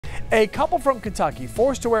A couple from Kentucky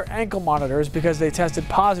forced to wear ankle monitors because they tested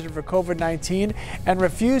positive for COVID-19 and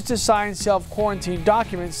refused to sign self-quarantine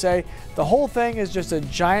documents say the whole thing is just a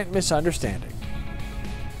giant misunderstanding.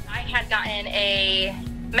 I had gotten a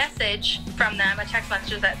message from them, a text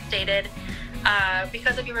message that stated,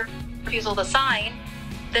 because of your refusal to sign,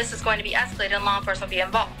 this is going to be escalated and law enforcement will be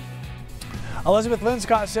involved. Elizabeth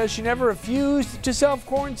LInscott says she never refused to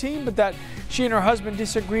self-quarantine, but that she and her husband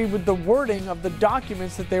disagreed with the wording of the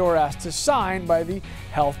documents that they were asked to sign by the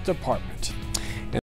health department.